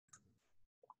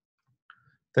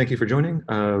Thank you for joining.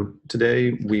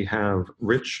 Today we have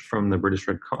Rich from the British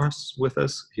Red Cross with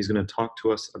us. He's going to talk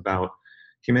to us about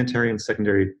humanitarian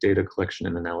secondary data collection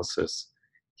and analysis.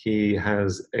 He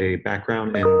has a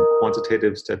background in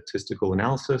quantitative statistical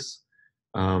analysis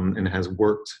and has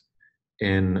worked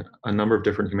in a number of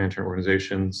different humanitarian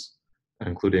organizations,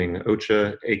 including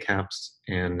OCHA, ACAPS,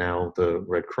 and now the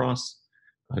Red Cross,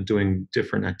 doing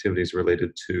different activities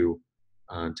related to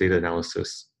data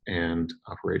analysis and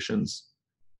operations.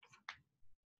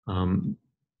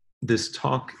 This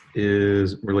talk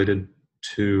is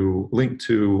linked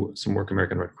to some work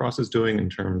American Red Cross is doing in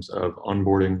terms of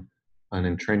onboarding and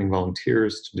in training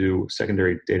volunteers to do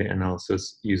secondary data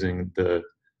analysis using the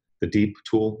DEEP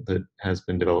tool that has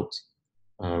been developed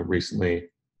recently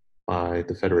by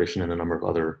the Federation and a number of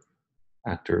other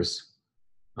actors.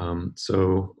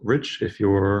 So Rich, if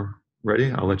you're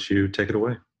ready, I'll let you take it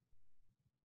away.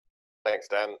 Thanks,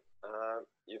 Dan.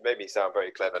 You've made me sound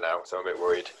very clever now, so I'm a bit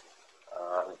worried.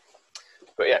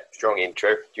 But yeah, strong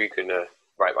intro. You can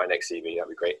write my next CV, that'd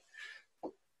be great.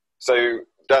 So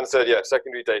Dan said, yeah,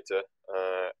 secondary data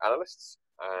analysts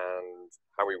and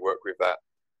how we work with that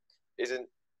isn't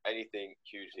anything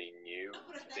hugely new.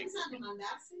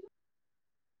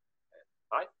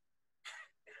 Hi.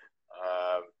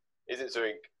 Isn't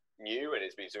something new, and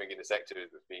it's been something in the sector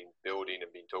that's been building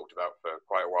and been talked about for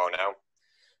quite a while now.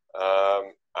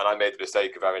 And I made the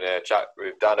mistake of having a chat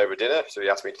with Dan over dinner, so he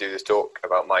asked me to do this talk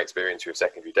about my experience with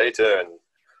secondary data and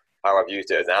how I've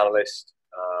used it as an analyst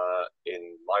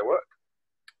in my work.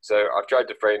 So I've tried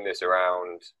to frame this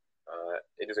around,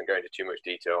 it doesn't go into too much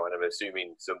detail, and I'm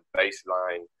assuming some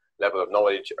baseline level of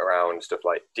knowledge around stuff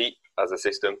like DEEP as a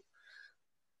system.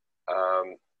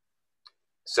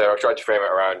 So I've tried to frame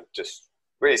it around just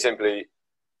really simply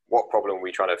what problem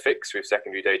we're trying to fix with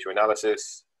secondary data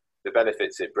analysis, the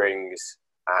benefits it brings,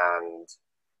 and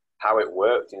how it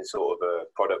worked in sort of a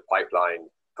product pipeline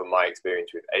from my experience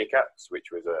with ACAPS, which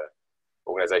was an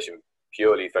organization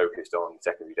purely focused on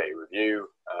secondary data review,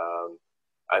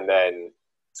 and then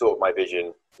sort of my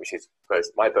vision, which is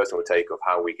my personal take of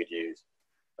how we could use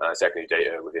secondary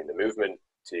data within the movement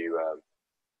to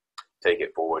take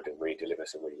it forward and really deliver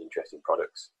some really interesting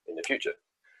products in the future.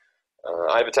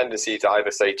 I have a tendency to either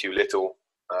say too little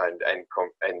and end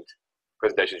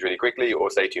presentations really quickly,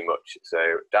 or say too much. So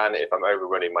Dan, if I'm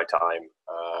overrunning my time,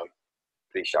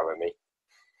 please shower me.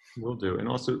 Will do. And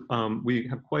also, we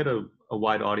have quite a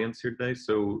wide audience here today.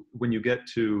 So when you get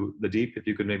to the DEEP, if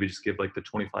you could maybe just give like the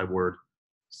 25-word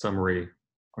summary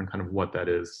on kind of what that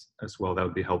is as well, that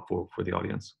would be helpful for the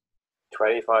audience.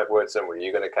 25-word summary,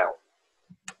 you're going to count?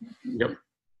 Yep.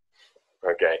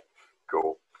 Okay,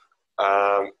 cool.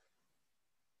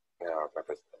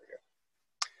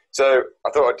 So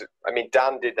I thought,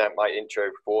 Dan did my intro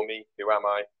for me. Who am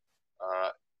I?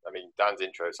 Dan's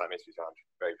intro, so that makes me sound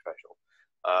very professional.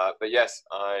 But yes,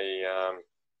 I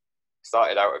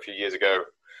started out quite a few years ago,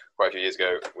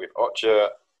 with OCHA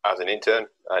as an intern.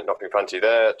 Nothing fancy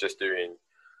there, just doing,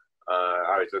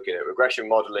 I was looking at regression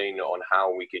modeling on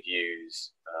how we could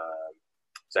use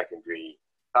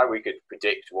how we could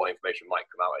predict what information might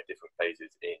come out at different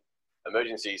phases in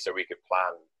emergencies, so we could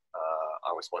plan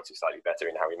our responses slightly better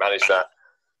in how we manage that.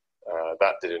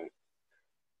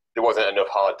 There wasn't enough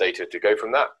hard data to go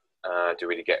from that to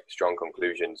really get strong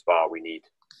conclusions, but we need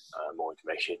more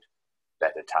information,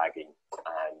 better tagging,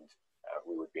 and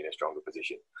we would be in a stronger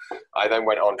position. I then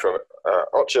went on from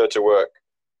OCHA to work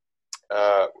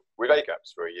with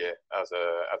ACAPS for a year as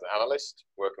an analyst,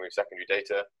 working with secondary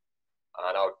data.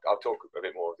 And I'll talk a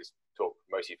bit more of this talk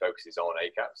mostly focuses on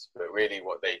ACAPS, but really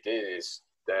what they did is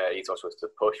their ethos was to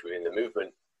push within the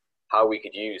movement how we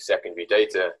could use secondary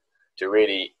data to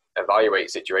really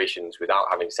evaluate situations without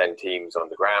having to send teams on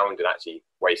the ground and actually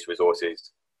waste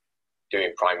resources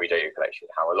doing primary data collection.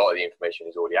 How a lot of the information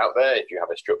is already out there. If you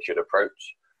have a structured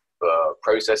approach for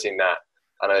processing that,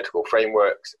 analytical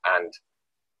frameworks, and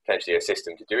potentially a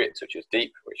system to do it, such as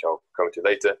DEEP, which I'll come to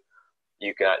later,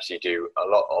 you can actually do a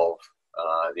lot of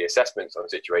the assessments on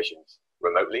situations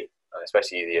remotely,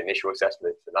 especially the initial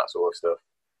assessments and that sort of stuff,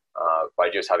 by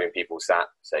just having people sat,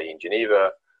 say, in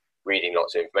Geneva, reading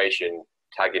lots of information,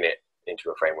 tagging it into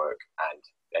a framework, and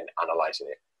then analyzing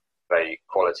it. Very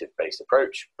qualitative-based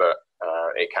approach, but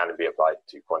it can be applied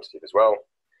to quantitative as well.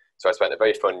 So I spent a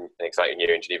very fun and exciting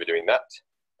year in Geneva doing that.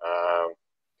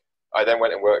 I then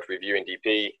went and worked with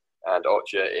UNDP and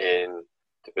OCHA in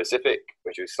the Pacific,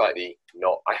 which was slightly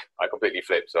not, I completely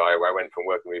flipped. So I went from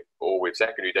working with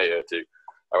secondary data to,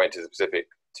 I went to the Pacific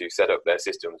to set up their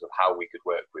systems of how we could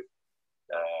work with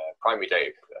primary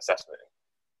data assessment,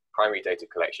 primary data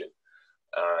collection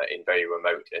in very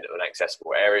remote and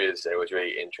inaccessible areas. And it was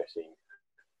really interesting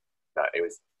that it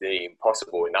was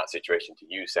impossible in that situation to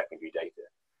use secondary data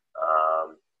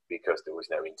because there was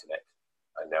no internet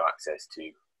and no access to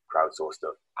crowdsource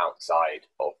stuff outside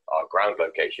of our ground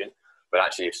location. But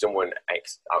actually, if someone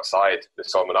outside the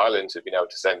Solomon Islands had been able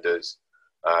to send us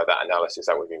that analysis,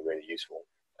 that would have been really useful.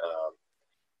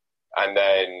 And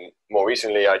then more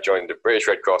recently, I joined the British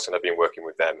Red Cross, and I've been working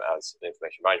with them as an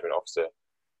information management officer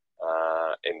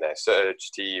in their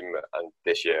search team. And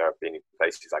this year, I've been in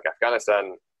places like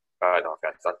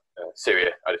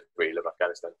Syria. I just really love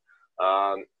Afghanistan.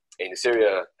 In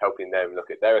Syria, helping them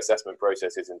look at their assessment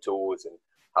processes and tools and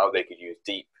how they could use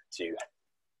DEEP to.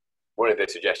 One of the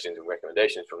suggestions and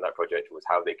recommendations from that project was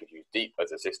how they could use DEEP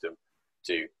as a system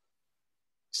to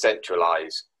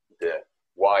centralize the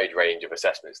wide range of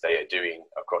assessments they are doing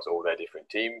across all their different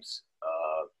teams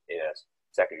in a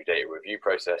secondary data review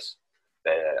process.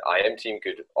 Their IM team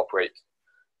could operate.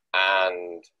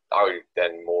 And I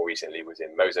then more recently was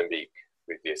in Mozambique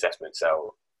with the assessment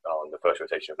cell on the first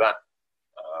rotation of that.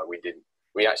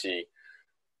 We actually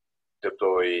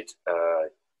deployed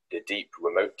the DEEP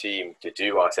remote team to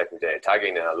do our secondary data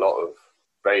tagging, and a lot of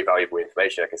very valuable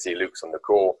information. I can see Luke's on the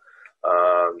call.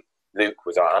 Luke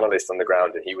was our analyst on the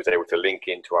ground, and he was able to link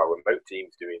into our remote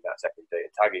teams doing that secondary data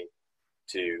tagging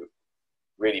to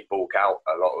really bulk out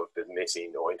a lot of the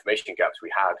missing or information gaps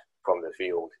we had from the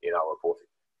field in our reporting,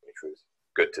 which was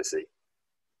good to see.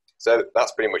 So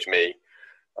that's pretty much me.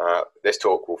 This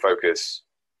talk will focus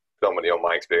predominantly on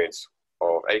my experience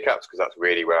of ACAPS, because that's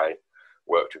really where I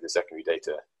worked with the secondary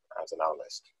data as an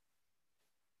analyst.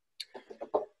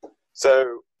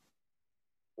 So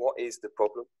what is the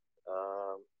problem?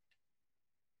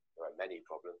 There are many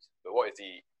problems, but what is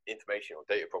the information or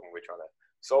data problem we're trying to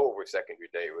solve with secondary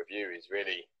data review is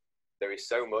really, there is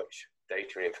so much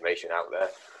data and information out there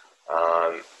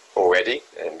already,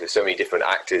 and there's so many different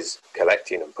actors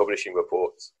collecting and publishing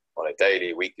reports on a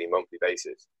daily, weekly, monthly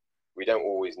basis. We don't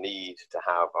always need to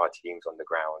have our teams on the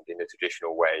ground in the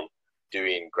traditional way,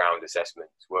 doing ground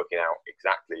assessments, working out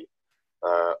exactly,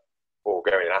 or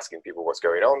going and asking people what's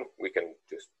going on. We can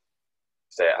just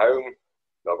stay at home,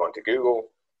 log on to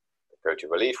Google, go to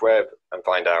Relief Web, and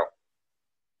find out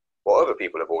what other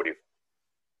people have already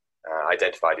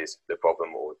identified as the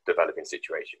problem or developing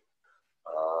situation.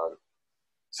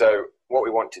 So what we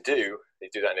want to do is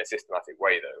do that in a systematic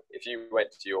way, though. If you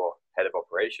went to your head of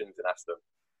operations and asked them,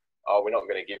 oh, we're not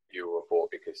going to give you a report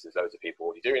because there's loads of people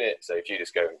already doing it, so if you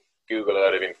just go and Google a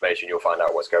lot of information, you'll find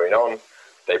out what's going on,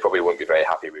 they probably wouldn't be very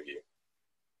happy with you.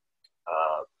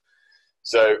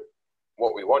 So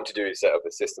what we want to do is set up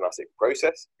a systematic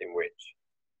process in which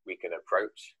we can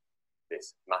approach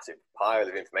this massive pile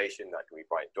of information that can be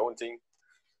quite daunting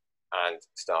and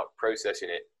start processing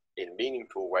it in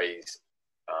meaningful ways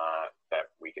that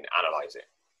we can analyze it.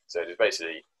 So there's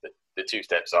basically the two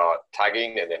steps are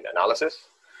tagging and then analysis.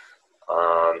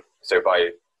 So by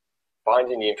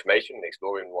finding the information and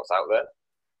exploring what's out there,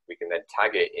 we can then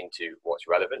tag it into what's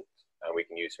relevant, and we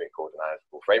can use something called an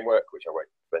analytical framework, which I won't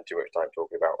spend too much time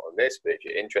talking about on this, but if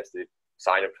you're interested,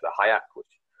 sign up for the HIAC,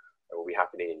 which will be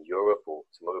happening in Europe or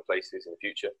some other places in the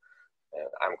future.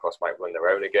 AMCROS might run their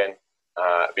own again,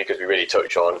 because we really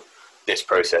touch on this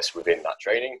process within that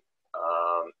training.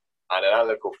 And an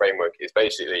analytical framework is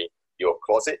basically your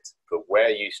closet for where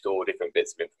you store different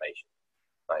bits of information.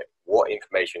 Like what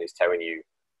information is telling you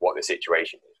what the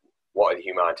situation is, what are the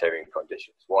humanitarian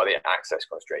conditions, what are the access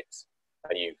constraints,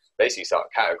 and you basically start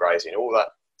categorizing all that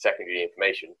secondary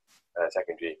information,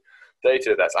 secondary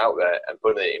data that's out there, and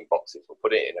putting it in boxes or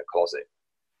put it in a closet,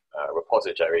 a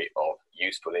repository of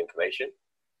useful information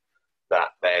that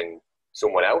then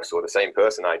someone else, or the same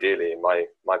person, ideally in my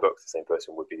book, the same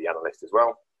person would be the analyst as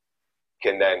well,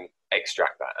 can then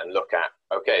extract that and look at,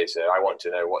 okay, so I want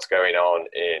to know what's going on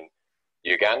in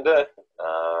Uganda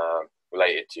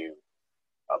related to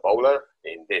Ebola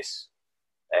in this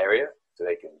area. So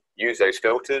they can use those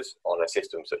filters on a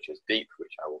system such as DEEP,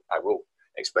 which I will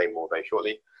explain more very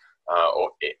shortly,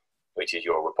 or IT, which is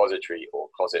your repository or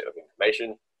closet of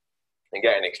information, and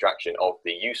get an extraction of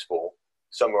the useful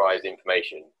summarized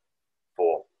information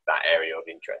for that area of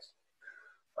interest.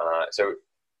 So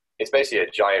it's basically a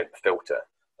giant filter.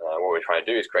 What we're trying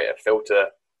to do is create a filter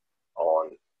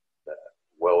on the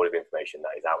world of information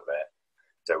that is out there,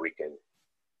 so we can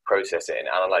process it and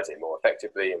analyze it more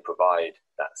effectively and provide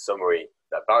that summary,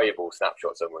 that valuable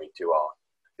snapshot summary to our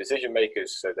decision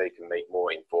makers so they can make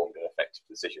more informed and effective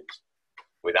decisions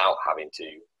without having to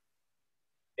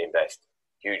invest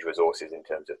huge resources in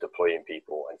terms of deploying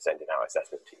people and sending out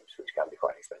assessment teams, which can be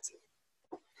quite expensive.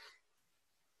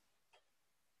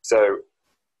 So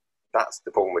that's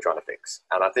the problem we're trying to fix.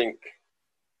 And I think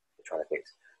we're trying to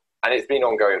fix. And it's been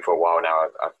ongoing for a while now.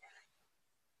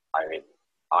 I mean,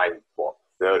 I'm what,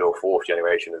 third or fourth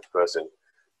generation of person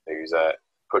who's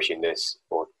pushing this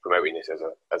or promoting this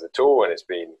as a tool, and it's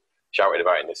been shouted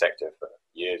about in the sector for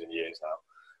years and years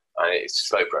now. And it's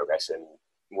slow progress. And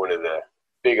one of the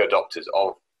big adopters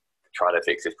of trying to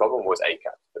fix this problem was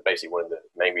ACAPS. But basically, one of the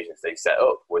main reasons they set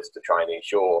up was to try and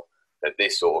ensure that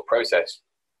this sort of process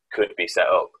could be set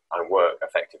up and work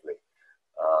effectively.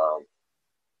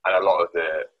 And a lot of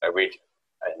the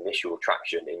initial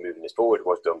traction in moving this forward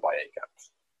was done by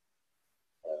ACAPS.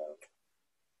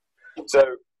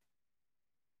 So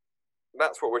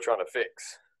that's what we're trying to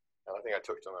fix. And I think I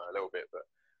touched on that a little bit, but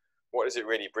what does it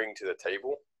really bring to the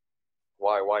table?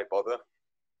 Why bother?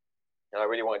 And I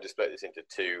really wanted to split this into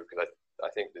two, because I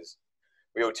think there's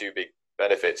real two big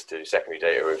benefits to secondary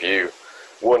data review.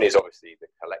 One is obviously the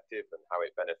collective and how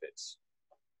it benefits.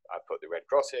 I put the Red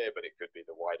Cross here, but it could be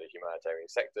the wider humanitarian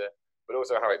sector, but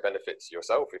also how it benefits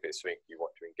yourself if it's something you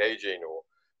want to engage in or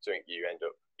something you end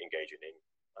up engaging in.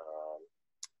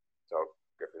 So I'll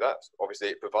go through that. Obviously,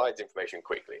 it provides information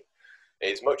quickly.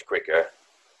 It's much quicker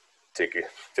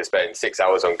to spend 6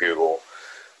 hours on Google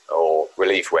or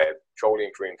Relief Web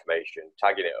trolling for information,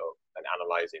 tagging it up, and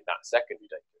analysing that secondary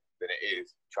data than it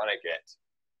is trying to get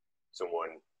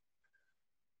someone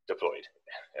deployed.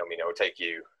 I mean, it will take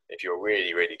you, if you're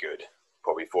really, really good,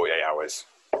 probably 48 hours.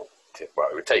 Well,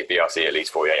 it would take BRC at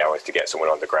least 48 hours to get someone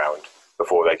on the ground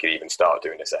before they could even start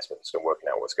doing assessments and working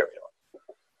out what's going on.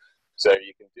 So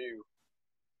you can do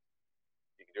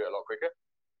it a lot quicker,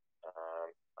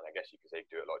 and I guess you could say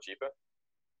do it a lot cheaper.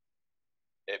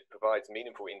 It provides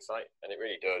meaningful insight, and it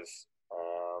really does.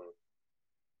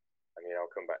 I mean,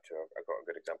 I'll come back to, I've got a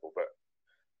good example, but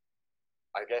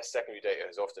I guess secondary data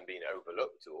has often been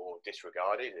overlooked or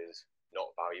disregarded as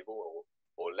not valuable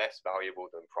or less valuable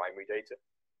than primary data.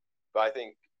 But I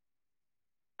think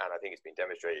it's been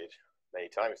demonstrated many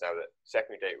times now that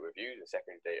secondary data reviews and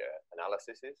secondary data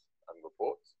analyses and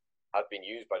reports have been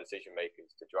used by decision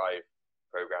makers to drive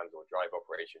programs or drive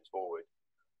operations forward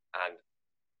and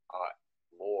are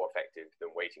more effective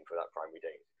than waiting for that primary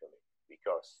data to come in,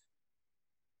 because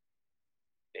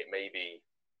it may be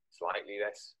slightly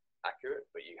less accurate,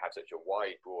 but you have such a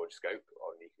wide, broad scope,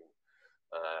 and you can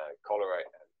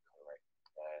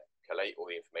collate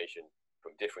all the information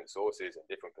from different sources and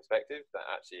different perspectives that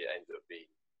actually ends up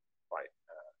being quite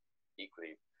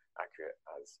equally accurate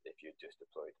as if you just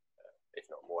deployed, if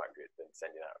not more accurate than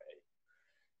sending out a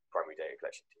primary data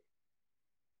collection team.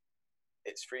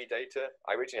 It's free data.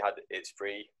 I originally had it's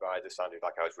free, but I just sounded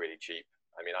like I was really cheap.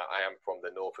 I mean, I am from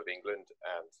the north of England,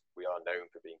 and we are known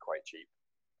for being quite cheap.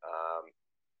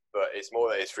 But it's more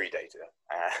that it's free data.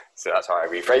 So that's how I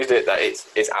rephrased it, that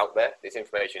it's out there. This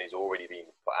information is already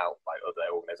being put out by other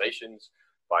organizations,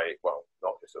 well,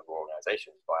 not just other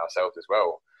organizations, by ourselves as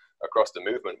well. Across the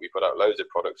movement, we put out loads of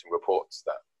products and reports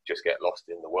that just get lost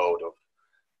in the world of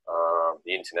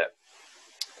the internet.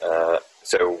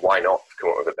 So why not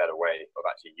come up with a better way of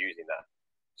actually using that?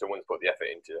 Someone's put the effort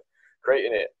into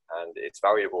creating it, and it's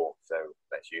valuable, so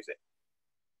let's use it.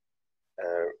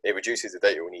 It reduces the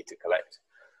data we need to collect.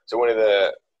 So one of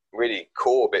the really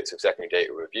core bits of secondary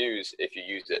data reviews, if you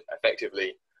use it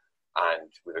effectively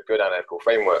and with a good analytical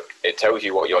framework, it tells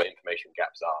you what your information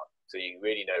gaps are. So you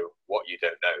really know what you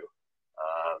don't know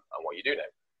and what you do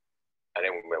know. And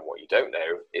then what you don't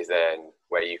know is then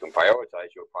where you can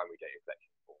prioritize your primary data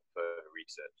collection for further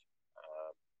research.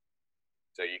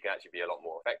 So you can actually be a lot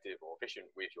more effective or efficient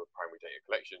with your primary data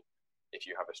collection if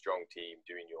you have a strong team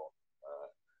doing your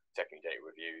secondary data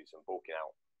reviews and bulking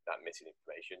out that missing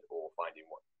information or finding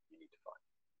what you need to find.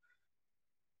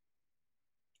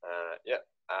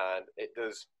 And it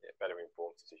does better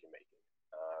inform decision making,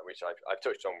 which I've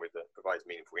touched on with the provides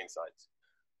meaningful insights,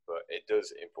 but it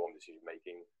does inform decision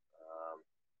making.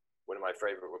 One of my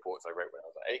favorite reports I wrote when I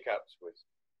was at ACAPS was,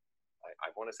 I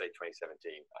want to say 2017,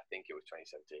 I think it was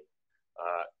 2017,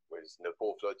 was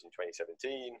Nepal floods in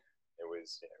 2017. It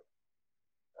was,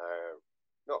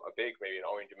 not a big, maybe an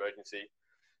orange emergency.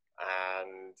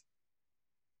 And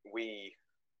we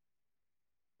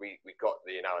got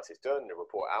the analysis done, the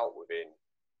report out within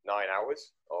 9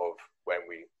 hours of when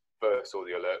we first saw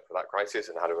the alert for that crisis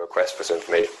and had a request for some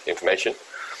information.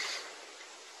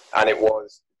 And it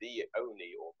was the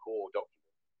only or core document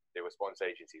the response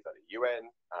agencies like the UN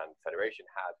and Federation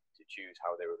had to choose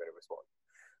how they were going to respond.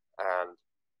 And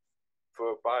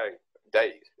by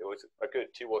days, it was a good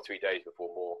 2 or 3 days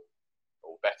before more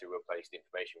or better replaced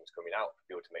information was coming out for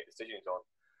people to make decisions on.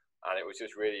 And it was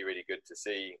just really, really good to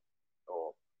see,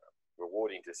 or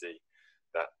rewarding to see,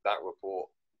 that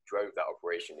report drove that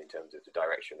operation in terms of the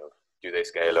direction of, do they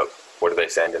scale up, what do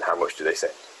they send, and how much do they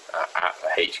send? at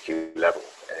the HQ level,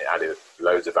 and it added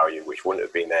loads of value which wouldn't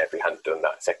have been there if we hadn't done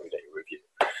that secondary data review.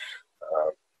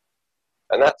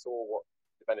 And that's all what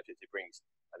the benefits it brings,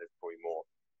 and there's probably more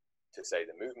to say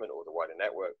the movement or the wider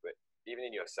network, but even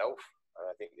in yourself, and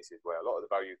I think this is where a lot of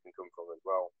the value can come from as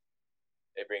well.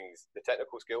 It brings the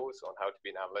technical skills on how to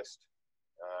be an analyst.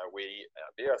 We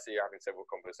at BRC are having several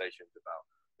conversations about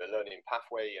the learning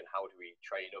pathway and how do we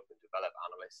train up and develop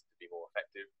analysts to be more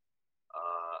effective,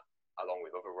 along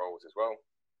with other roles as well.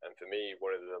 And for me,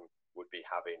 one of them would be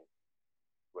having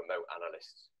remote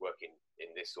analysts working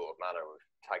in this sort of manner of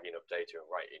tagging up data and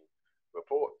writing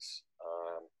reports,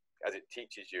 as it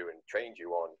teaches you and trains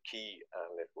you on key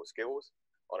analytical skills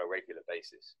on a regular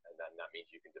basis. And then that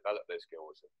means you can develop those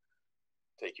skills and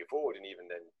take you forward, and even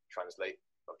then translate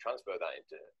or transfer that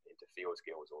into field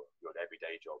skills or your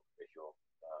everyday job if you're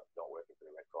not working for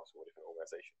the Red Cross or a different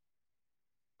organization.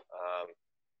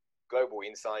 Global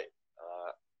insight.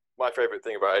 My favorite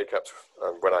thing about ACAPS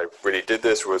when I really did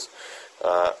this was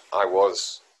I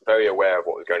was very aware of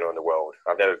what was going on in the world.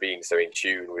 I've never been so in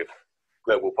tune with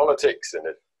global politics and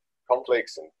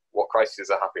conflicts and what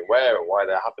crises are happening where and why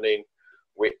they're happening,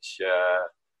 which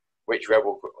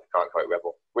rebel, can't quite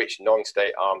rebel, which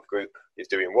non-state armed group is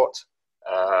doing what,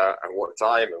 and what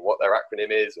time, and what their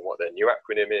acronym is, and what their new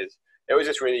acronym is. It was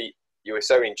just really, you were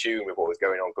so in tune with what was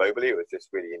going on globally. It was just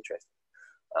really interesting.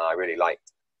 I really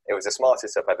liked. It was the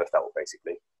smartest I've ever felt,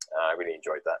 basically. I really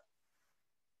enjoyed that.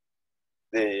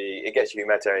 It gets you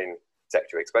humanitarian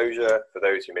sector exposure for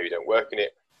those who maybe don't work in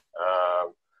it,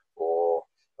 or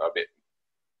a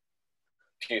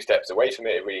few steps away from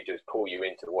it. It really does pull you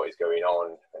into what is going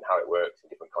on and how it works in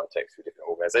different contexts with different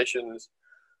organizations.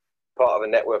 Part of a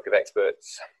network of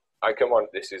experts. I come on,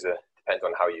 depends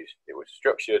on how it was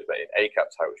structured, but in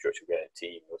ACAPS, how it was structured, we had a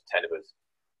team, there was 10 of us,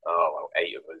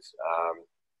 8 of us.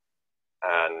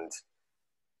 And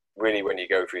really, when you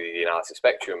go through the analysis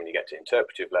spectrum and you get to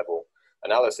interpretive level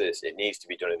analysis, it needs to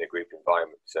be done in a group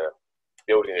environment. So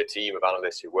building a team of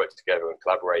analysts who work together and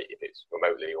collaborate, if it's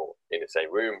remotely or in the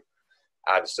same room,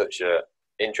 adds such an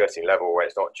interesting level where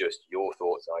it's not just your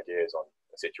thoughts and ideas on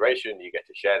a situation. You get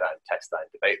to share that and test that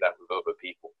and debate that with other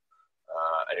people.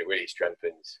 And it really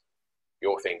strengthens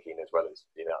your thinking as well as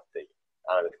the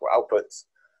analytical outputs.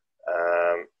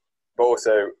 But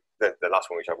also, the last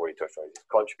one, which I've already touched on, is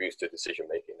contributes to decision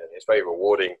making, and it's very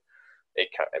rewarding. It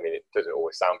doesn't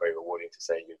always sound very rewarding to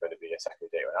say you're going to be a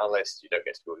secondary data analyst. You don't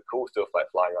get to do all the cool stuff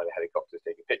like flying around in helicopters,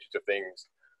 taking pictures of things.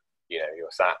 You're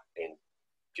sat in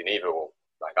Geneva, or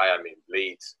like I am in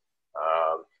Leeds,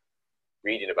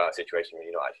 reading about a situation when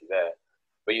you're not actually there,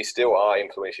 but you still are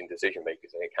influencing decision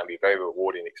makers, and it can be a very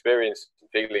rewarding experience and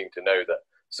feeling to know that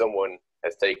someone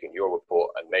has taken your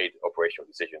report and made operational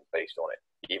decisions based on it,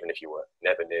 even if you were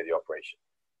never near the operation.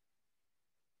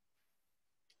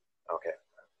 Okay,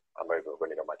 I'm over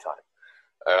running on my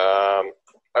time.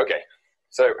 Okay,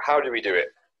 so how do we do it?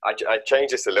 I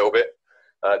changed this a little bit.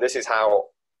 This is how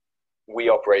we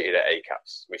operated at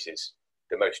ACAPS, which is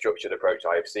the most structured approach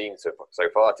I have seen so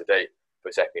far to date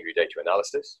for secondary data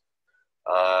analysis.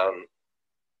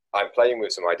 I'm playing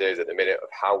with some ideas at the minute of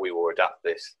how we will adapt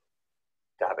this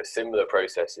to have a similar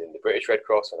process in the British Red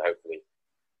Cross, and hopefully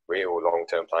real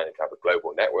long-term planning to have a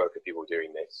global network of people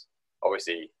doing this.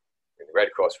 Obviously, in the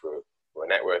Red Cross, we're a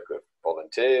network of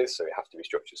volunteers, so we have to be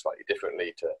structured slightly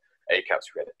differently to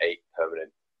ACAPS. We had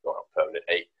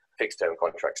 8 fixed-term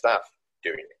contract staff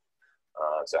doing it.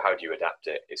 So how do you adapt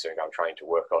it is something I'm trying to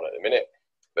work on at the minute.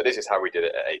 But this is how we did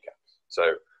it at ACAPS.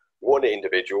 So one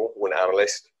individual, one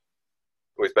analyst,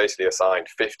 was basically assigned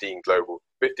 15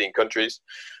 countries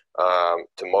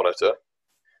to monitor.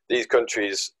 These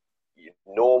countries,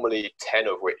 normally 10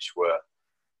 of which were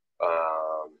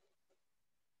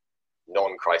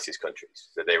non-crisis countries.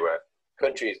 So they were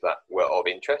countries that were of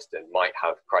interest and might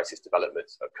have crisis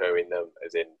developments occur in them,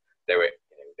 as in they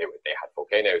had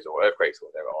volcanoes or earthquakes, or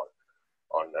they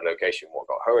were on a location what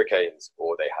got hurricanes,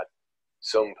 or they had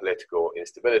some political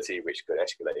instability which could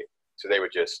escalate. So they were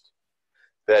just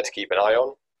there to keep an eye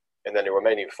on. And then the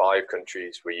remaining 5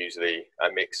 countries were usually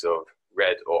a mix of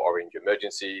red or orange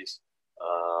emergencies,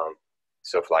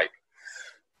 stuff like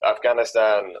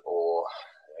Afghanistan or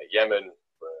Yemen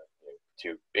were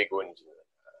 2 big ones.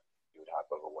 You would have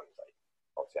other ones, like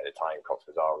obviously at the time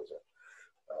Cox's Bazar was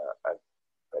a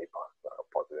very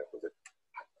popular, was an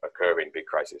occurring big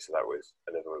crisis, so that was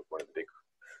another one of the big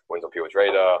ones on people's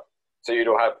radar. So you'd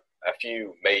have a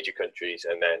few major countries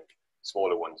and then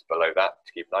smaller ones below that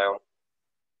to keep an eye on.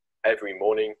 Every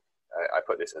morning, I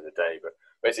put this as a day, but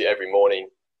basically every morning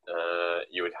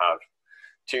you would have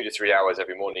 2 to 3 hours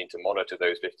every morning to monitor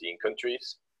those 15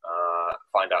 countries,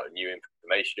 find out new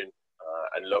information,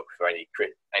 and look for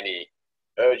any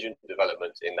urgent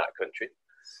developments in that country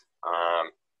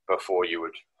before you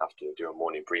would have to do a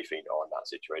morning briefing on that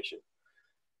situation.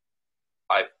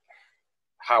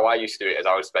 How I used to do it is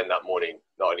I would spend that morning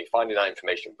not only finding that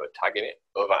information but tagging it.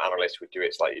 Other analysts would do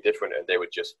it slightly different, and they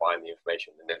would just find the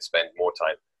information and then spend more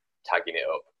time tagging it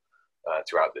up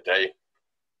throughout the day.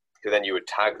 So then you would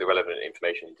tag the relevant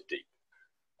information into Deep.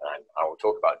 And I will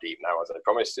talk about Deep now, as I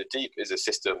promised. So Deep is a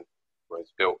system that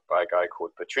was built by a guy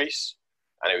called Patrice,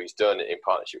 and it was done in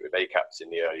partnership with ACAPS in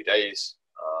the early days.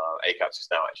 ACAPS has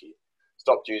now actually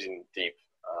stopped using Deep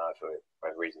for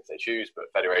whatever reasons they choose, but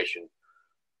Federation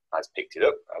has picked it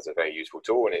up as a very useful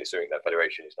tool, and it's something that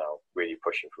Federation is now really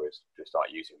pushing for us to start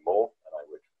using more, and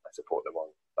I support them on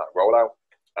that rollout.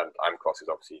 And AMCROS is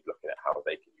obviously looking at how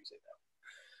they can use it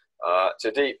now.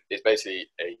 So Deep is basically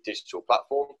a digital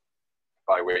platform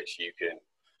by which you can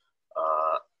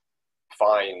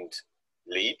find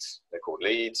leads, they're called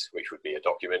leads, which would be a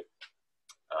document,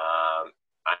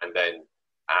 and then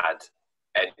add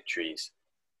entries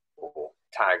or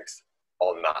tags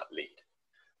on that lead.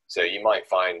 So you might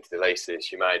find the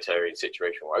latest humanitarian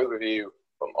situational overview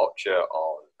from OCHA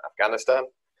on Afghanistan.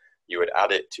 You would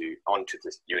add it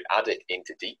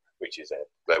into Deep, which is a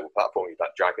global platform. You'd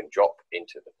drag and drop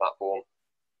into the platform,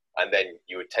 and then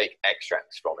you would take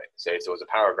extracts from it. So if there was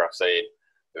a paragraph saying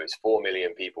there was 4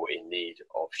 million people in need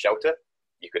of shelter,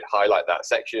 you could highlight that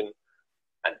section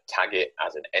and tag it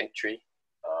as an entry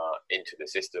into the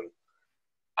system.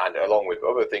 And along with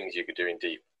other things you could do in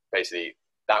Deep, basically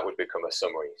that would become a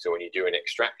summary. So when you do an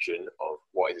extraction of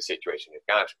what is the situation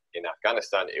in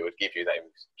Afghanistan, it would give you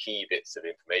those key bits of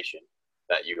information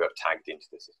that you have tagged into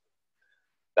the system.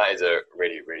 That is a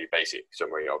really, really basic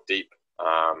summary of Deep.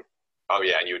 Oh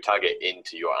yeah, and you would tag it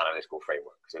into your analytical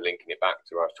framework. So linking it back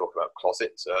to, I was talking about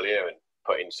closets earlier and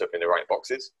putting stuff in the right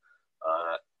boxes.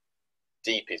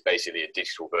 Deep is basically a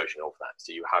digital version of that.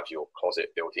 So you have your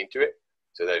closet built into it.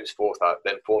 So those 4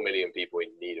 million people in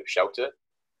need of shelter,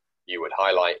 you would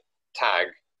highlight,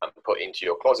 tag, and put into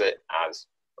your closet as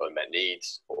unmet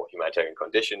needs or humanitarian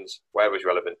conditions, where was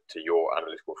relevant to your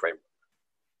analytical framework.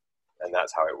 And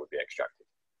that's how it would be extracted.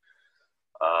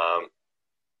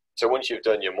 So once you've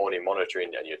done your morning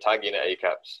monitoring and your tagging at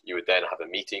ACAPS, you would then have a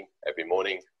meeting every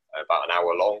morning, about an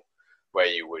hour long, where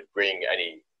you would bring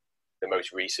the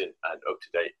most recent and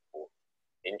up-to-date or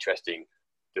interesting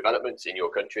developments in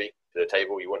your country to the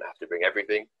table. You wouldn't have to bring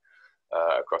everything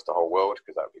across the whole world,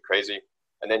 because that would be crazy.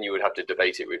 And then you would have to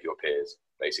debate it with your peers.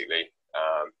 Basically,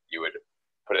 you would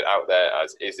put it out there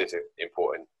as, is this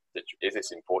important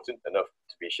enough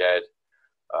to be shared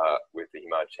with the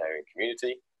humanitarian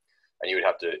community? And you would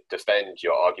have to defend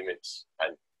your arguments,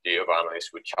 and the other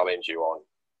analysts would challenge you on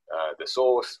the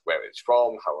source, where it's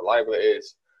from, how reliable it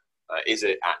is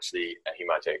it actually a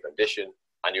humanitarian condition?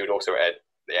 And you would also add,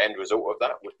 the end result of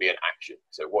that would be an action.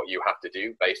 So what you have to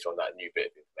do based on that new bit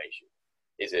of information.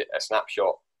 Is it a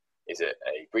snapshot? Is it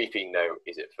a briefing note?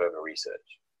 Is it further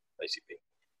research, basically?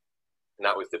 And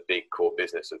that was the big core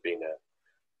business of being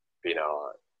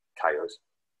our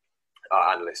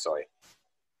analyst, sorry.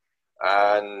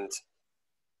 And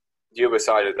the other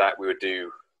side of that,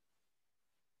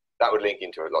 that would link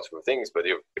into lots of other things, but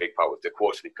the big part was the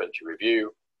quarterly country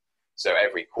review. So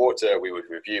every quarter we would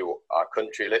review our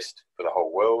country list for the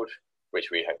whole world,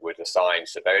 which we would assign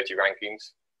severity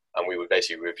rankings. And we would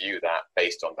basically review that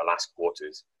based on the last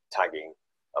quarter's tagging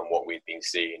and what we've been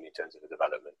seeing in terms of the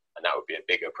development. And that would be a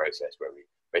bigger process where we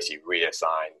basically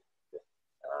reassign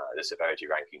the severity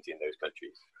rankings in those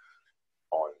countries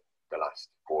on the last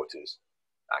quarter's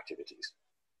activities.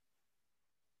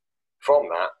 From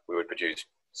that, we would produce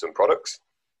some products,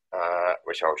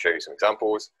 which I'll show you some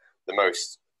examples.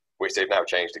 Which they've now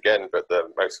changed again, but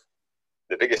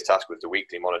the biggest task was the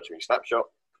weekly monitoring snapshot,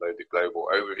 the global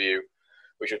overview,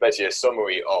 which was basically a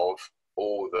summary of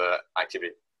all the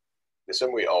activity, the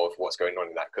summary of what's going on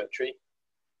in that country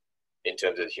in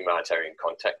terms of the humanitarian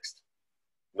context,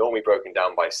 normally broken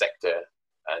down by sector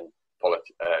and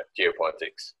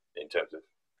geopolitics in terms of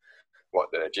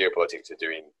what the geopolitics are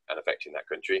doing and affecting that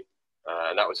country.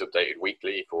 And that was updated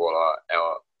weekly for all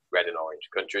our red and orange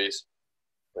countries.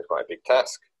 It was quite a big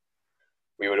task.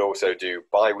 We would also do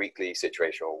bi-weekly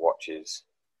situational watches.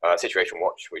 Situation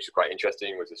watch, which is quite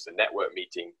interesting, was just a network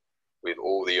meeting with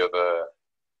all the other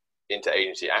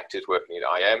interagency actors working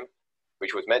at IM,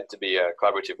 which was meant to be a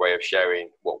collaborative way of sharing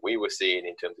what we were seeing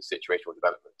in terms of situational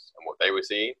developments and what they were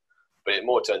seeing. But it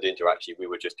more turned into actually we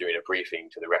were just doing a briefing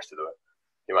to the rest of the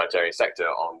humanitarian sector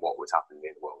on what was happening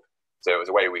in the world. So it was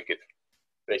a way we could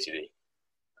basically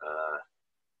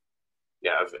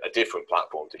have a different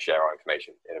platform to share our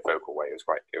information in a vocal way. It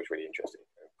was really interesting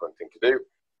and fun thing to do.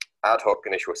 ad hoc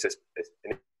initial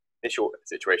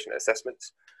situation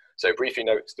assessments. So briefing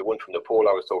notes, the one from Nepal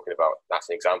I was talking about, that's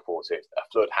an example. So if a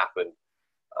flood happened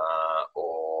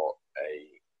or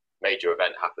a major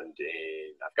event happened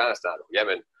in Afghanistan or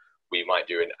Yemen, we might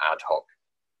do an ad hoc,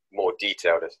 more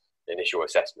detailed initial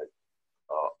assessment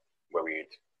where we'd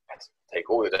take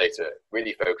all the data,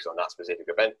 really focus on that specific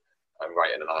event and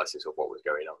write an analysis of what was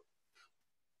going on.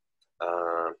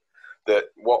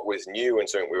 What was new and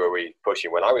something we were really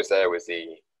pushing when I was there was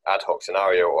the ad hoc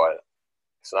scenario or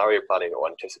scenario planning or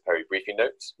anticipatory briefing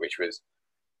notes, which was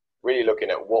really looking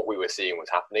at what we were seeing was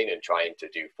happening and trying to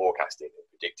do forecasting and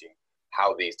predicting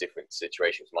how these different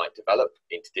situations might develop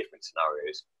into different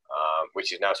scenarios,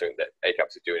 which is now something that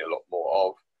ACAPS is doing a lot more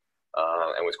of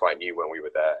and was quite new when we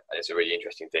were there. And it's a really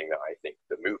interesting thing that I think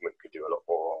the movement could do a lot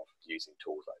more of using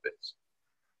tools like this.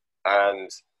 And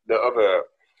the other,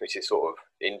 which is sort of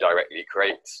indirectly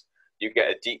creates, you get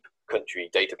a deep country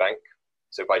data bank.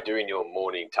 So by doing your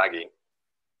morning tagging,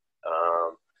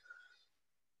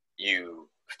 you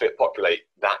populate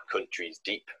that country's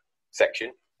deep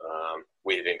section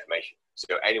with information.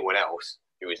 So anyone else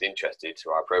who is interested,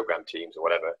 so our program teams or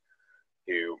whatever,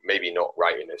 who maybe not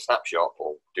writing a snapshot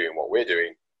or doing what we're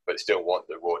doing, but still want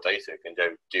the raw data, can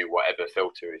do whatever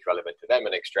filter is relevant to them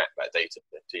and extract that data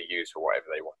to use for whatever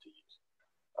they want to use,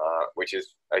 which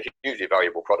is a hugely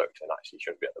valuable product and actually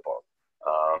shouldn't be at the bottom.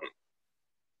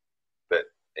 But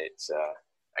it's,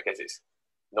 I guess it's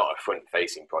not a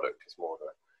front-facing product. It's more of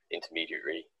an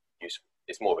intermediary use.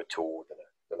 It's more of a tool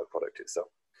than a product itself.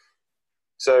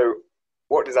 So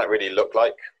what does that really look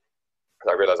like?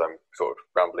 I realize I'm sort of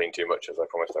rambling too much, as I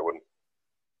promised I wouldn't.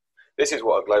 This is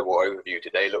what a global overview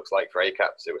today looks like for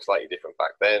ACAPS. It was slightly different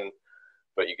back then,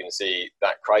 but you can see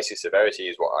that crisis severity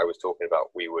is what I was talking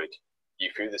about. We would,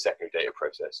 through the secondary data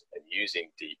process and using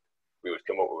deep, we would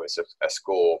come up with a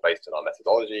score based on our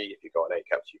methodology. If you go on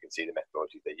ACAPS, you can see the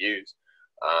methodology they use.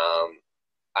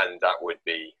 And that would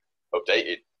be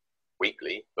updated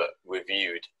weekly, but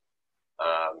reviewed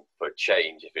for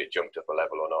change if it jumped up a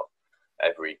level or not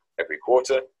every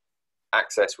quarter.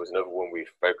 Access was another one we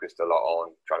focused a lot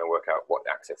on, trying to work out what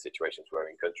the access situations were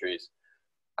in countries.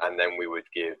 And then we would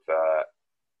give,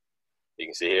 you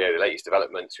can see here, the latest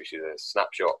developments, which is a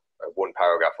snapshot, one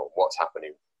paragraph on what's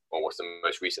happening or what's the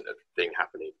most recent thing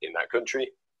happening in that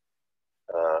country.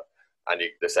 And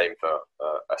the same for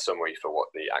a summary for what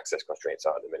the access constraints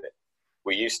are at the minute.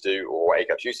 We used to, or what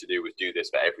ACAPS used to do, was do this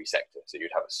for every sector. So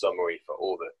you'd have a summary for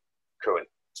all the current,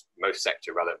 most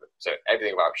sector relevant. So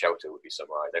everything about shelter would be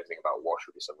summarized, everything about WASH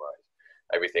would be summarized,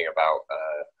 everything about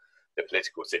the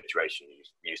political situation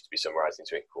used to be summarized in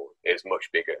something called, it's much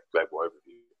bigger global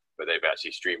overview, but they've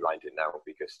actually streamlined it now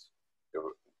because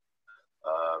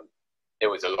it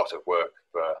was a lot of work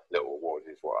for little awards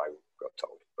is what I got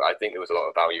told. But I think there was a lot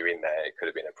of value in there. It could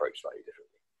have been approached slightly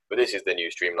differently. But this is the new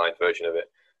streamlined version of it.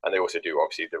 And they also do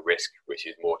obviously the risk, which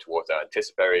is more towards that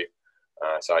anticipatory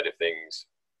side of things,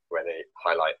 where they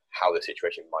highlight how the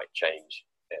situation might change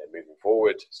moving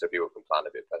forward, so people can plan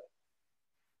a bit better.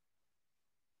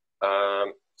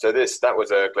 So that was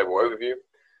a global overview.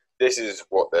 This is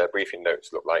what the briefing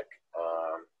notes look like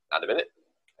at the minute.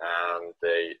 And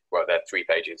they're 3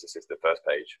 pages. This is the first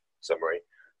page summary.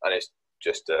 And it's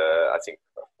just, I think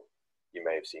you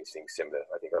may have seen things similar.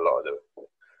 I think a lot of the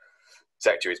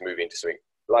sector is moving to something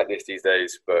like this these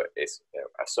days, but it's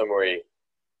a summary,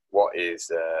 what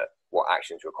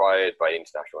actions required by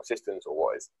international assistance, or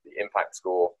what is the impact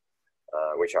score,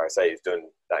 which I say is done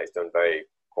very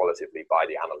qualitatively by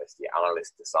the analyst. The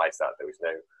analyst decides that. There is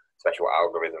no special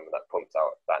algorithm that pumps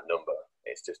out that number.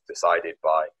 It's just decided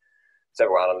by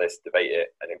several analysts, debate it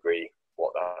and agree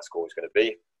what that score is going to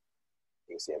be.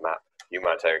 You can see a map,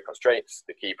 humanitarian constraints,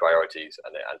 the key priorities,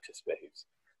 and the anticipated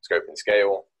scope and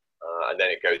scale. And then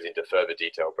it goes into further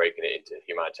detail, breaking it into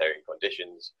humanitarian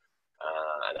conditions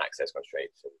and access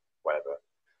constraints and whatever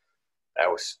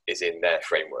else is in their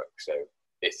framework. So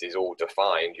this is all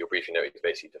defined. Your briefing note is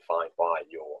basically defined by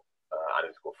your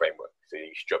analytical framework. So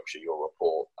you structure your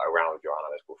report around your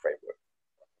analytical framework.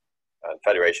 And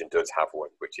Federation does have one,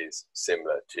 which is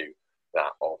similar to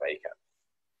that of ACAPS.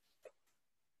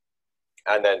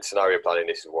 And then scenario planning,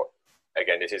 this is what,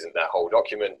 again, this isn't that whole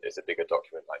document. It's a bigger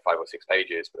document, like 5 or 6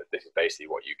 pages, but this is basically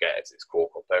what you get as its core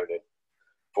component.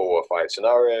 4 or 5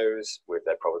 scenarios with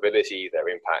their probability, their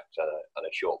impact, and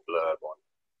a short blurb on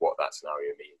what that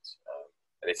scenario means.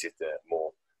 And this is the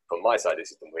more, from my side,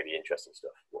 this is the really interesting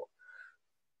stuff. Well,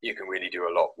 you can really do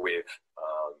a lot with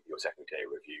your secondary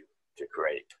review to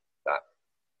create that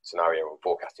scenario and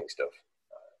forecasting stuff,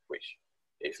 which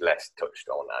is less touched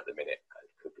on at the minute and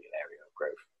could be an area of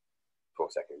growth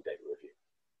for secondary data review.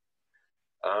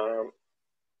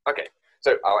 Okay,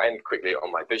 so I'll end quickly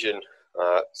on my vision.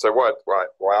 So why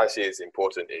I see is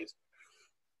important is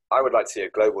I would like to see a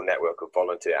global network of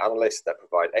volunteer analysts that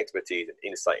provide expertise and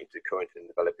insight into current and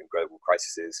developing global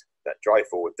crises that drive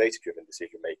forward data-driven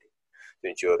decision-making to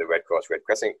ensure the Red Cross Red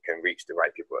Crescent can reach the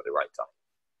right people at the right time.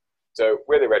 So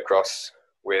we're the Red Cross,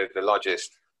 we're the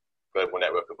largest global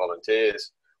network of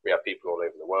volunteers. We have people all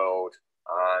over the world,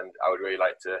 and I would really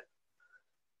like to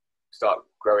start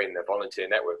growing the volunteer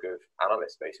network of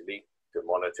analysts, basically, to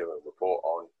monitor and report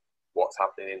on what's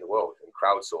happening in the world and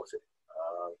crowdsource it.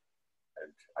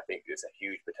 And I think there's a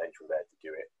huge potential there to do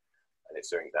it. And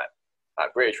it's something that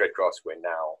at British Red Cross, we're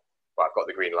now, well, I've got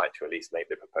the green light to at least make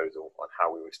the proposal on how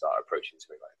we would start approaching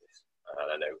something like this. And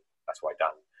I know that's why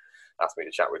Dan asked me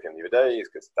to chat with him the other day,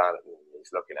 is because Dan is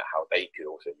looking at how they could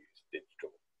also use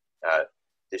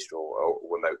digital or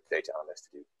remote data analysts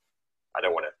to do. I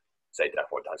don't want to say Dan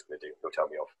what Dan's going to do. He'll tell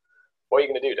me off. What are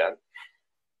you going to do, Dan?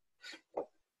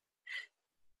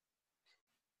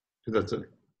 That's it.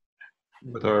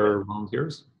 With our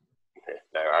volunteers?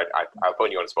 No, I'll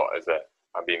put you on the spot as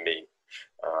I'm being mean.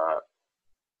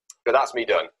 But that's me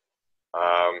done.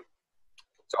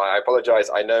 So I apologize.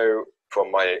 I know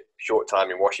from my short time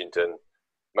in Washington,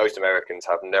 most Americans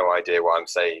have no idea what I'm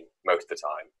saying most of the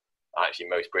time. Actually,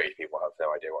 most British people have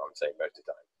no idea what I'm saying most of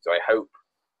the time. So I hope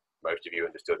most of you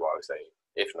understood what I was saying.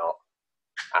 If not,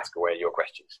 ask away your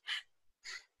questions.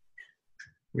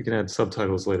 We can add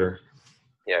subtitles later.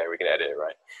 Yeah, we can edit it,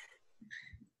 right?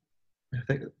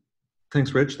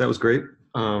 Thanks, Rich. That was great.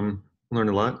 Learned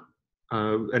a lot.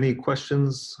 Any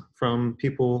questions from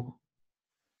people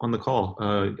on the call?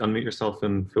 Unmute yourself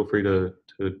and feel free to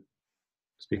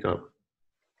speak up.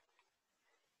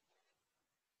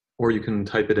 Or you can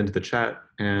type it into the chat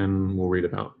and we'll read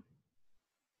it out.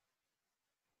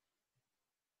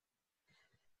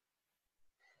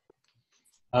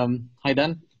 Hi,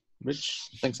 Dan. Rich,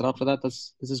 thanks a lot for that.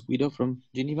 This is Guido from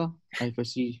Geneva,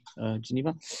 IFRC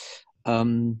Geneva.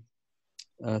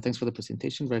 Thanks for the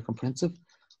presentation, very comprehensive.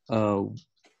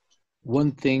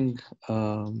 One thing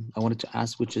I wanted to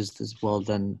ask, which is as well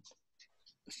then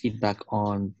feedback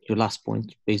on your last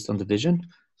point based on the vision,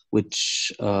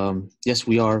 which yes,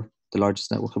 we are the largest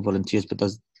network of volunteers, but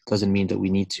doesn't mean that we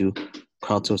need to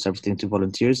crowdsource everything to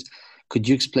volunteers. Could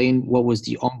you explain what was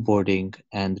the onboarding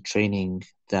and the training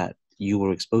that you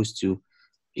were exposed to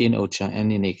in OCHA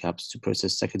and in ACAPS to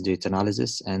process secondary data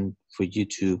analysis and for you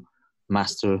to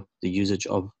master the usage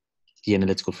of the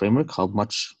analytical framework? How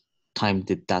much time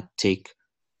did that take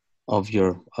of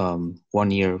your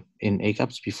 1 year in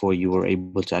ACAPS before you were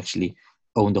able to actually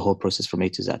own the whole process from A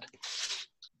to Z?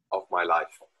 Of my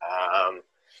life.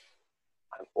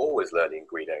 I'm always learning,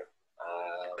 Guido.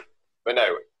 But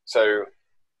no, so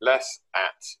less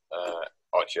at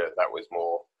OCHA, that was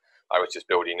more, I was just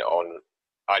building on,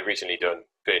 I'd recently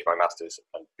finished my master's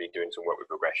and been doing some work with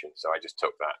regression, so I just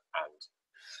took that, and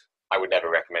I would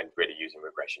never recommend really using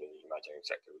regression in the humanitarian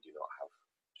sector. We do not have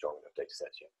strong enough data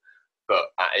sets yet. But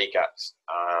at ACAPS,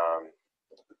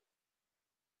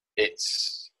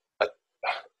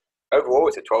 overall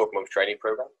it's a 12-month training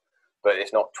program, but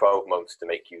it's not 12 months to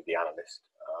make you the analyst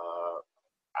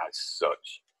as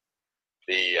such.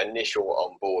 The initial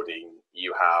onboarding,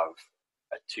 you have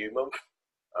a 2-month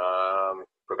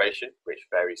probation, which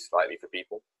varies slightly for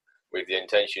people, with the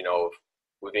intention of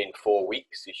within 4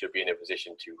 weeks, you should be in a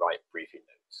position to write briefing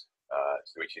notes,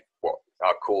 which is what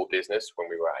our core business when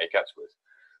we were at ACAPS was,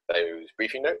 those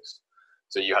briefing notes.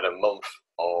 So you had a month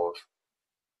of,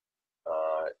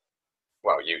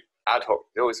 you ad hoc,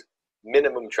 there was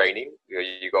minimum training.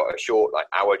 You got a short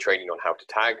hour training on how to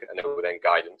tag, and then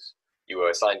guidance. You were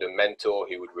assigned a mentor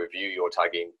who would review your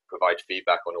tagging, provide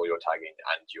feedback on all your tagging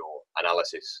and your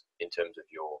analysis in terms of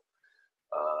your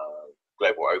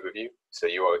global overview. So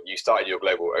you started your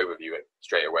global overview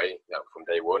straight away from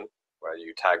day one, where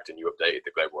you tagged and you updated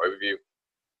the global overview.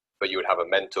 But you would have a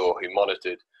mentor who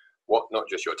monitored not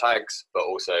just your tags, but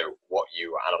also what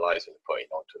you were analyzing and putting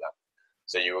onto that.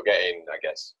 So you were getting, I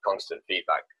guess, constant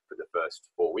feedback for the first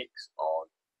 4 weeks on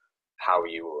how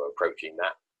you were approaching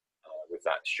that with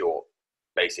that short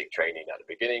basic training at the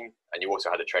beginning. And you also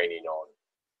had a training on,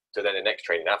 so then the next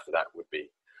training after that would be,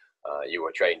 you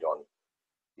were trained on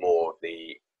more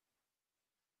the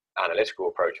analytical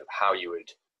approach of how you would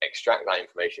extract that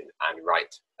information and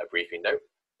write a briefing note.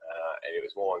 And it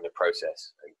was more on the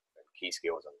process and key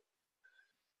skills on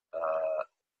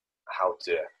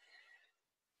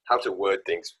how to word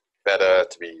things better,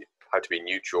 how to be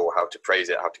neutral, how to phrase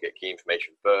it, how to get key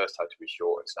information first, how to be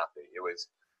short and snappy.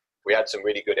 We had some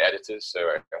really good editors, so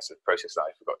that's a process that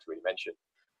I forgot to really mention.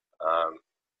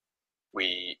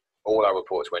 We all our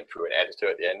reports went through an editor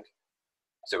at the end.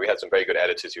 So we had some very good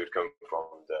editors who had come from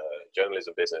the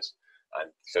journalism business,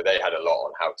 and so they had a lot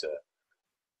on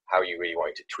how you really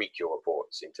wanted to tweak your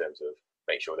reports in terms of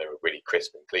make sure they were really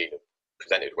crisp and clean and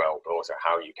presented well, but also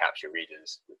how you capture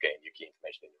readers with getting your key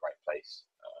information in the right place,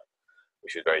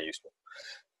 which was very useful.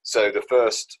 So the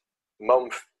first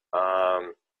month,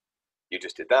 you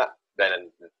just did that.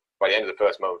 Then by the end of the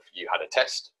first month, you had a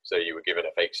test. So you were given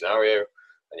a fake scenario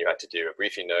and you had to do a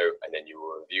briefing note, and then you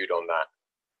were reviewed on that.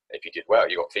 If you did well,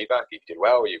 you got feedback. If you did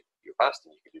well, you passed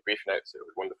and you could do briefing notes. So it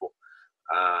was wonderful.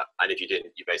 And if you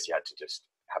didn't, you basically had to just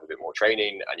have a bit more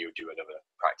training, and you would do another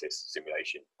practice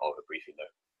simulation of a briefing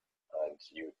note. And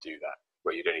you would do that,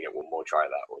 but you'd only get one more try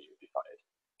of that or you would be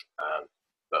fired.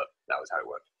 But that was how it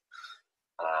worked.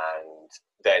 And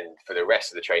then for the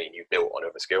rest of the training, you built on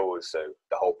other skills. So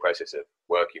the whole process of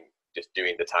working, just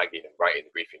doing the tagging and writing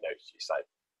the briefing notes, you start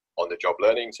on the job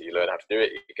learning. So you learn how to do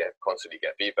it. You constantly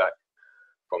get feedback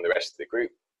from the rest of the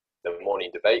group. The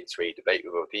morning debates where you debate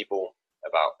with other people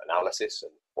about analysis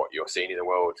and what you're seeing in the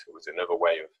world was another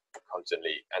way of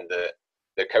constantly, and the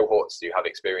cohorts you have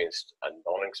experienced and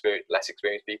less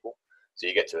experienced people. So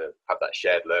you get to have that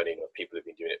shared learning of people who've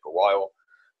been doing it for a while,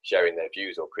 sharing their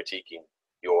views or critiquing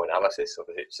your analysis of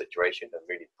the situation and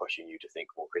really pushing you to think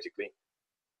more critically.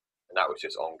 And that was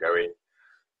just ongoing.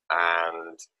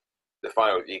 And the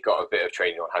final, you got a bit of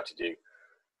training on how to do,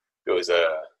 there was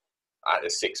at the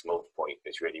 6 month point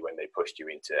is really when they pushed you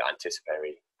into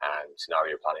anticipatory and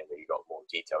scenario planning, where you got more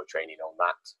detailed training on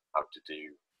that, how to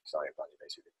do scenario planning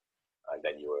basically. And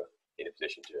then you were in a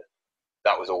position to,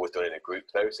 that was always done in a group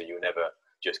though, so you were never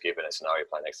just given a scenario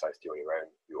plan exercise to do on your own.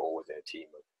 You were always in a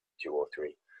team of 2 or 3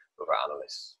 other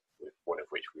analysts, with one of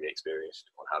which we experienced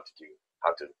on how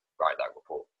to write that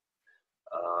report.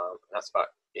 That's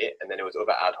about it. And then there was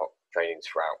other ad hoc trainings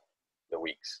throughout the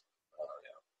weeks,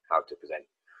 how to present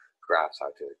graphs,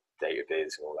 how to data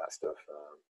viz and all that stuff,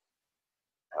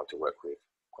 how to work with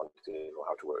quantitative or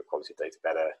how to work with qualitative data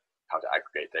better, how to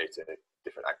aggregate data,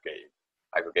 different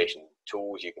aggregation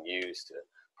tools you can use to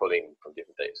pull in from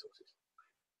different data sources.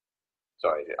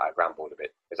 Sorry, I've rambled a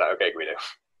bit. Is that okay, Guido?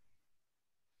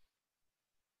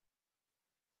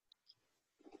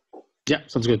 Yeah,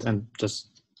 sounds good. And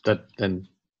just that then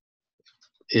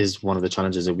is one of the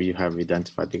challenges that we have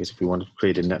identified, because if we want to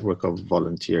create a network of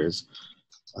volunteers,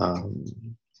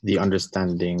 the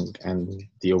understanding and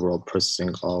the overall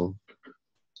processing of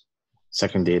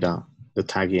second data, the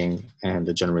tagging and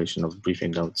the generation of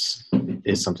briefing notes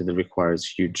is something that requires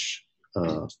huge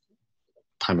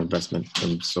time investment in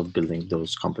terms of building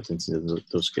those competencies and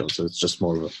those skills. So it's just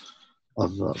more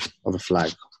of a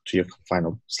flag to your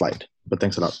final slide. But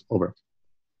thanks a lot. Over.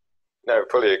 No,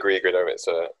 fully agree, Guido. It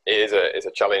is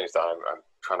a challenge that I'm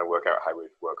trying to work out how we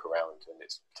work around, and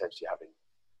it's potentially having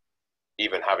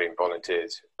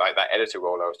volunteers, like that editor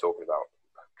role I was talking about.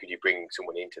 Could you bring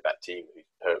someone into that team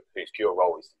whose pure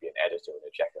role is to be an editor and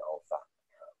a checker of that?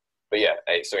 But yeah,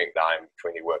 it's something that I'm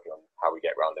currently working on, how we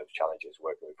get around those challenges,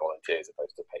 working with volunteers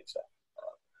opposed to paid staff.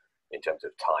 In terms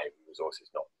of time, resources,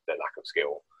 not the lack of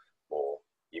skill, or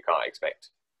you can't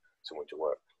expect someone to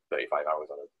work 35 hours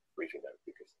on a briefing note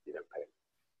because you don't pay them.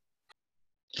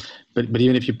 But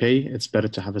even if you pay, it's better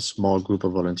to have a small group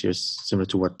of volunteers, similar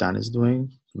to what Dan is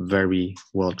doing, very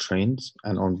well trained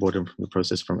and onboarded from the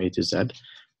process from A to Z,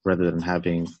 rather than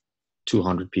having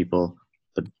 200 people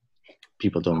that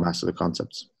people don't master the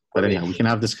concepts. But anyhow, we can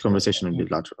have this conversation and be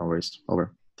later. No worries.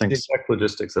 Over. Thanks. The exact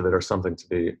logistics of it are something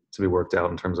to be worked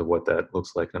out in terms of what that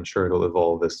looks like. I'm sure it'll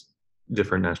evolve as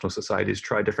different national societies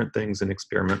try different things and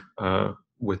experiment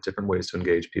with different ways to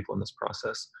engage people in this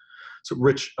process. So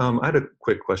Rich, I had a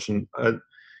quick question.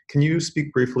 Can you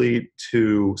speak briefly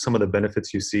to some of the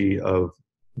benefits you see of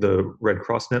the Red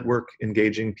Cross network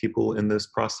engaging people in this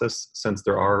process, since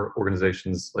there are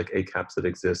organizations like ACAPS that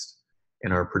exist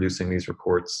and are producing these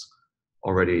reports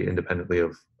already independently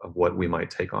of what we might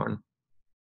take on?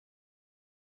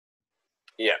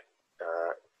 Yeah,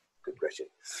 good question.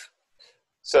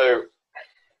 So,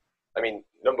 I mean,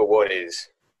 number one is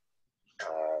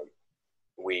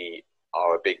we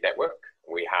are a big network.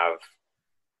 We have,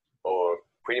 or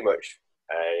pretty much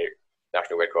a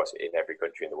National Red Cross in every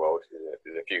country in the world.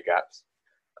 There's a few gaps.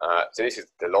 So this is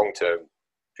the long-term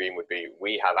dream would be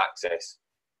we have access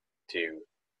to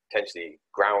potentially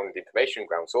ground information,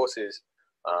 ground sources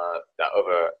that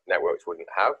other networks wouldn't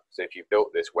have. So if you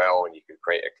built this well and you could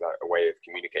create a way of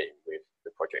communicating with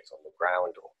the projects on the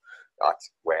ground, or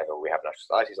wherever we have national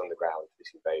societies on the ground, this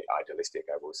is very idealistic,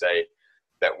 I will say,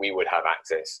 that we would have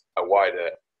access, a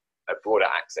broader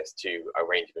access to a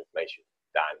range of information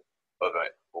than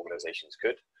other organizations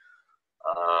could.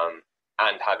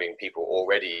 and having people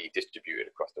already distributed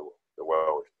across the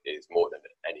world is more than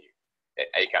any.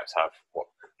 ACAPS have,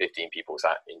 15 people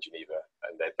sat in Geneva,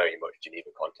 and they're very much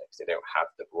Geneva context. They don't have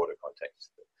the broader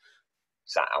context that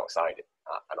sat outside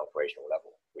at an operational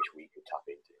level, which we could tap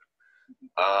into.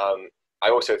 I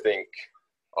also think,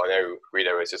 I know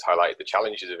Rito has just highlighted the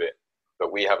challenges of it,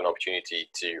 but we have an opportunity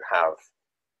to have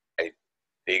a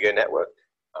bigger network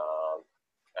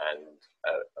and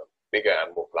a bigger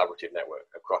and more collaborative network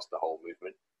across the whole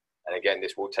movement. And again,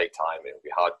 this will take time. It will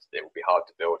be hard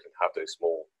to build and have those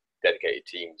small dedicated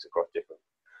teams across different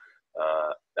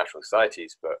national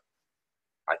societies, but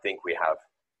I think we have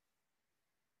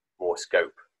more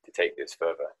scope to take this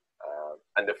further.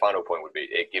 And the final point would be,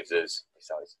 it gives us,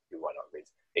 besides who might not read,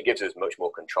 it gives us much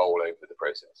more control over the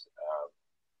process,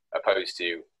 opposed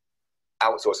to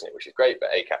outsourcing it, which is great, but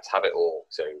ACAPS have it all,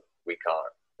 so we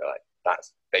can't,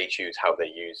 they choose how they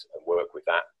use and work with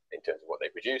that in terms of what they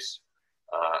produce.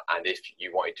 And if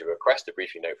you wanted to request a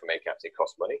briefing note from ACAPS, it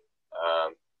costs money.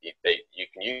 You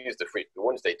can use the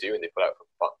ones they do and they put out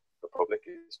for public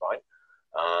is fine.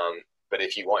 But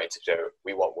if you wanted to say,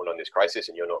 we want one on this crisis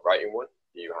and you're not writing one,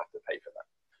 you have to pay for that.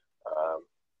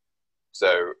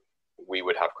 So we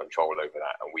would have control over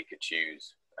that, and we could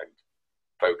choose and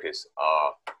focus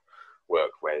our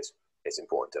work where it's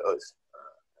important to us,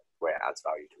 where it adds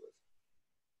value to us.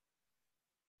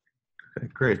 Okay,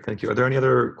 great, thank you. Are there any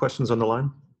other questions on the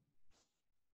line?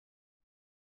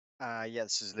 Yeah,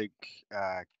 this is Luke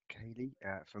Cayley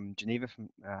from Geneva, from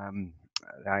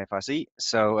the IFRC.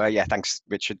 So yeah, thanks,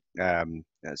 Richard.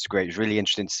 That's great. It was really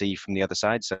interesting to see from the other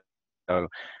side. So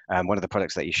one of the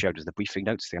products that you showed was the briefing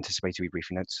notes, the anticipatory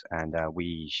briefing notes, and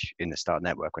we, in the START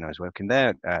network, when I was working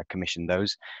there, commissioned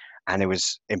those, and it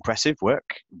was impressive work,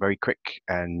 very quick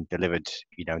and delivered,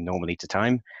 normally to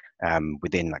time,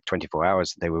 within like 24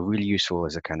 hours. They were really useful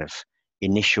as a kind of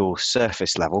initial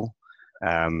surface level,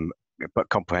 but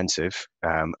comprehensive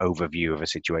overview of a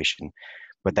situation.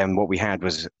 But then what we had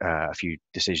was a few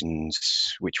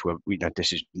decisions, which were,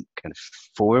 decision kind of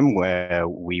forum, where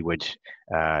we would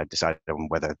decide on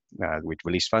whether we'd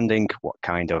release funding, what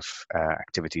kind of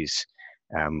activities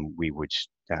we would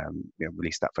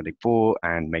release that funding for,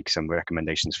 and make some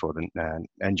recommendations for the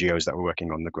NGOs that were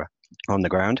working on the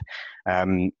ground.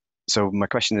 So my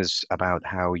question is about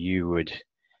how you would,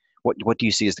 what do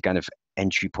you see as the kind of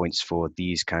entry points for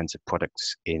these kinds of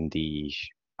products in the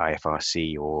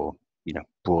IFRC or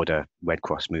broader Red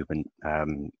Cross movement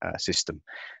system?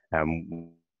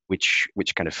 Which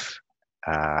kind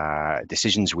of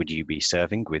decisions would you be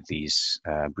serving with these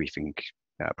briefing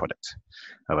products?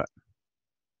 Over.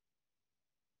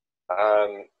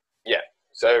 Yeah,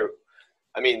 so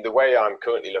I mean, the way I'm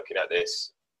currently looking at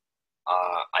this,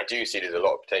 I do see there's a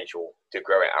lot of potential to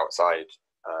grow it outside,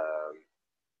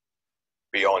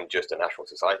 beyond just a national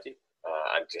society,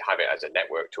 and to have it as a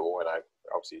network tool. And I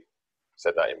obviously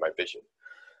said that in my vision.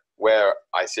 Where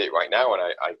I see it right now, and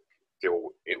I feel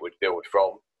it would build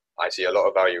from, I see a lot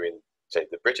of value in, say,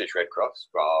 the British Red Cross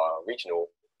for our regional,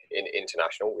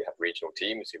 international. We have regional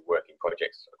teams who work in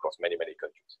projects across many, many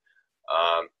countries.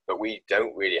 But we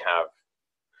don't really have,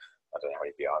 I don't know how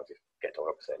many PRs get told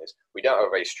up for saying this, we don't have a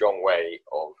very strong way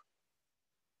of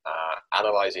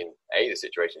analysing, the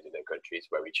situations in their countries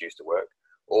where we choose to work,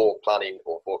 or planning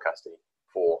or forecasting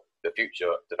for the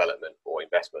future development or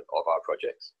investment of our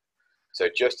projects. So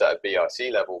just at a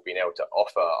BRC level, being able to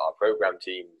offer our program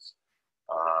teams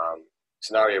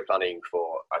scenario planning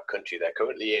for a country they're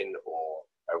currently in or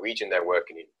a region they're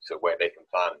working in, so where they can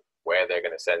plan where they're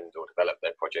going to send or develop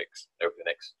their projects over the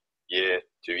next year,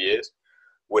 2 years,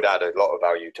 would add a lot of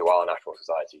value to our national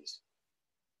societies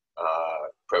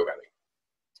programming.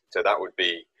 So that would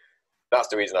be, that's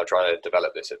the reason I'm trying to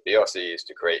develop this at BRC, is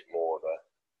to create more of a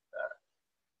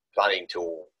planning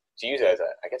tool, to use it as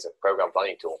a program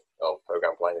planning tool, or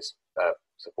program planning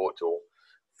support tool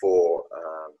for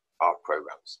our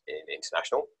programs in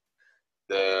international.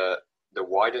 The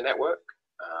wider network,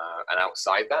 and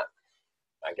outside that,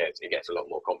 again, it gets a lot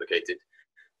more complicated.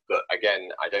 But again,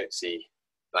 I don't see,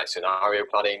 like, scenario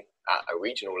planning at a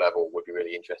regional level would be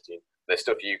really interesting. The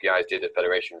stuff you guys did at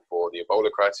Federation for the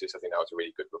Ebola crisis, I think that was a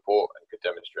really good report and could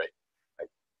demonstrate, like,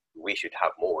 we should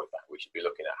have more of that. We should be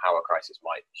looking at how a crisis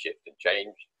might shift and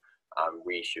change.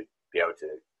 We should be able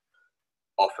to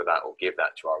offer that or give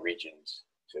that to our regions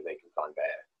so they can plan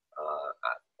better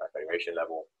at Federation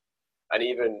level. And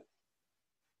even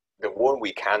the one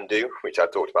we can do, which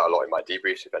I've talked about a lot in my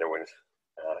debriefs, if anyone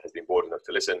has been bored enough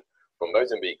to listen, from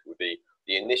Mozambique, would be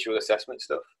the initial assessment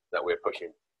stuff that we're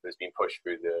pushing, that's been pushed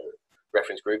through the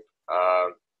reference group.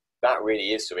 That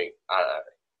really is something at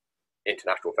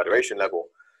international federation level.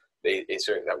 It's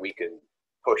something that we can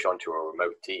push onto a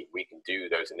remote team, we can do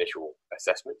those initial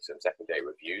assessments and secondary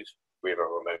reviews with a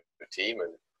remote team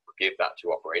and give that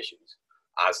to operations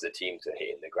as the teams are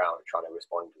hitting the ground trying to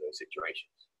respond to those situations.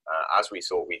 As we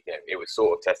saw, it was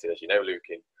sort of tested, as you know, Luke,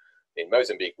 in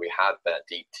Mozambique, we had that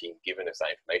deep team giving us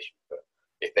that information. But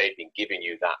if they'd been giving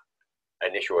you that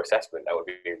initial assessment, that would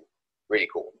be really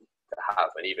cool to have,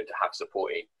 and even to have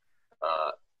supporting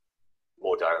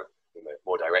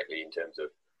more directly in terms of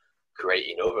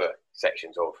creating other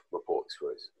sections of reports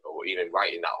for us, or even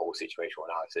writing that whole situational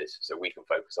analysis, so we can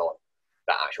focus on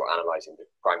that actual analysing the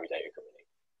primary data coming in.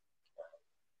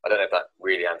 I don't know if that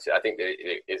really answered. I think there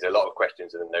is a lot of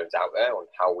questions and unknowns out there on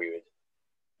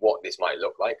what this might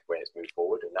look like when it's moved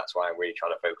forward, and that's why I'm really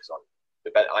trying to focus on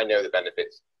I know the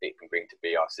benefits it can bring to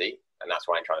BRC, and that's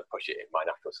why I'm trying to push it in my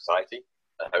natural society,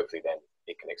 and hopefully then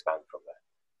it can expand from there.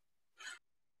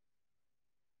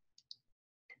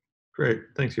 Great,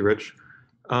 thanks you, Rich.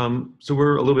 So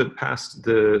we're a little bit past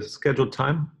the scheduled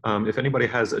time. If anybody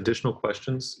has additional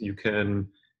questions, you can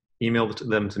email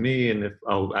them to me, and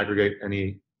I'll aggregate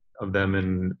any of them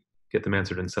and get them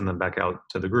answered and send them back out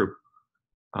to the group.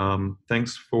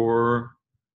 Thanks for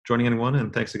joining anyone,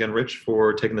 and thanks again, Rich,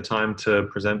 for taking the time to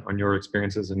present on your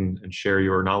experiences and share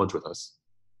your knowledge with us.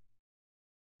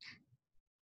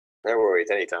 No worries,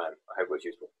 anytime. I hope it was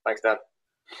useful. Thanks, Dan.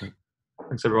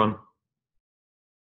 Thanks, everyone.